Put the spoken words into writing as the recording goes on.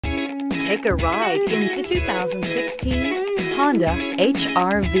Take a ride in the 2016 Honda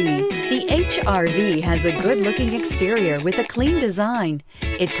HR-V. The HR-V has a good-looking exterior with a clean design.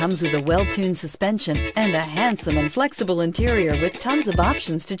 It comes with a well-tuned suspension and a handsome and flexible interior with tons of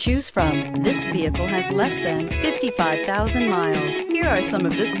options to choose from. This vehicle has less than 55,000 miles. Here are some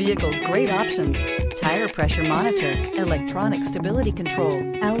of this vehicle's great options: tire pressure monitor, electronic stability control,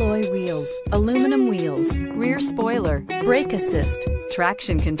 alloy wheels, aluminum wheels, rear spoiler, brake assist,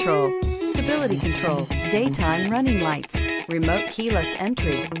 traction control, stability control, daytime running lights, remote keyless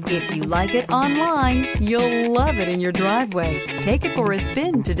entry. If you like it online, you'll love it in your driveway. Take it for a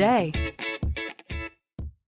spin today.